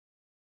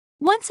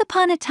Once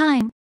upon a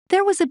time,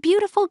 there was a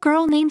beautiful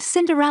girl named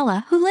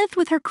Cinderella who lived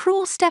with her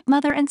cruel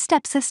stepmother and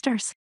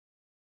stepsisters.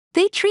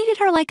 They treated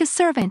her like a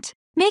servant,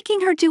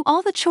 making her do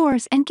all the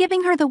chores and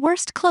giving her the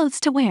worst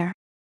clothes to wear.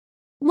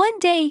 One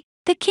day,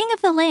 the king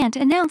of the land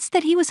announced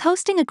that he was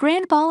hosting a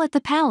grand ball at the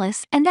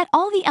palace and that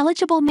all the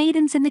eligible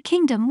maidens in the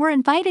kingdom were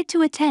invited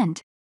to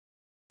attend.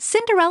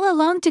 Cinderella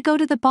longed to go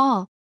to the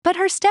ball, but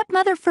her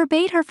stepmother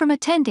forbade her from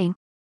attending,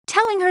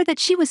 telling her that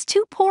she was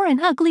too poor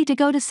and ugly to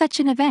go to such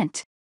an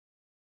event.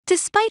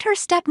 Despite her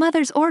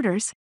stepmother's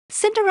orders,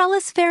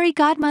 Cinderella's fairy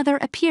godmother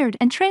appeared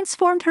and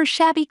transformed her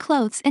shabby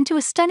clothes into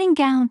a stunning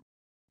gown,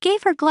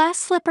 gave her glass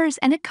slippers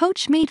and a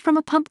coach made from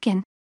a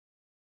pumpkin.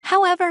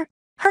 However,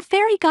 her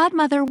fairy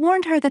godmother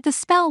warned her that the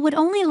spell would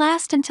only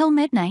last until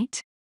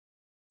midnight.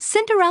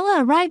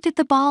 Cinderella arrived at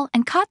the ball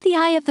and caught the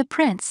eye of the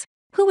prince,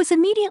 who was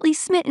immediately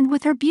smitten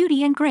with her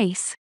beauty and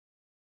grace.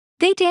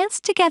 They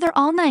danced together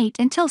all night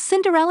until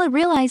Cinderella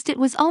realized it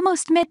was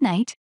almost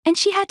midnight, and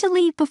she had to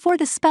leave before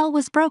the spell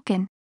was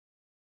broken.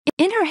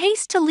 In her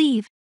haste to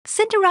leave,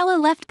 Cinderella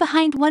left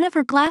behind one of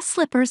her glass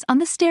slippers on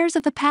the stairs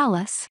of the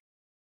palace.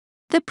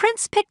 The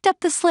prince picked up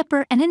the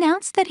slipper and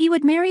announced that he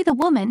would marry the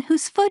woman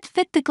whose foot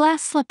fit the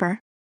glass slipper.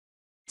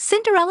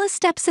 Cinderella's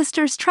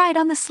stepsisters tried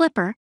on the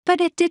slipper,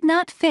 but it did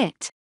not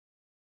fit.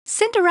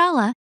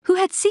 Cinderella, who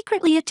had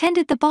secretly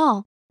attended the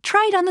ball,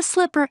 tried on the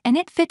slipper and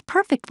it fit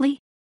perfectly.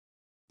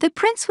 The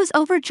prince was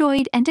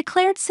overjoyed and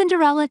declared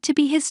Cinderella to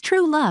be his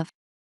true love.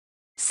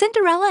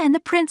 Cinderella and the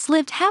prince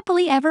lived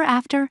happily ever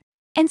after,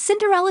 and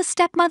Cinderella's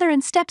stepmother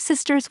and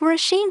stepsisters were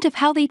ashamed of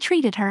how they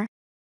treated her.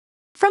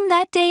 From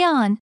that day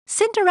on,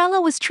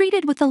 Cinderella was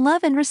treated with the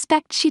love and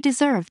respect she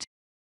deserved.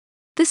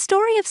 The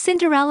story of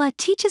Cinderella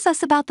teaches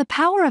us about the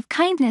power of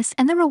kindness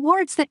and the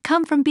rewards that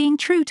come from being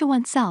true to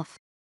oneself.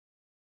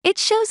 It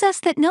shows us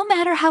that no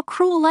matter how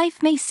cruel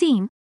life may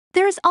seem,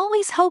 there is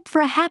always hope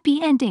for a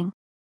happy ending.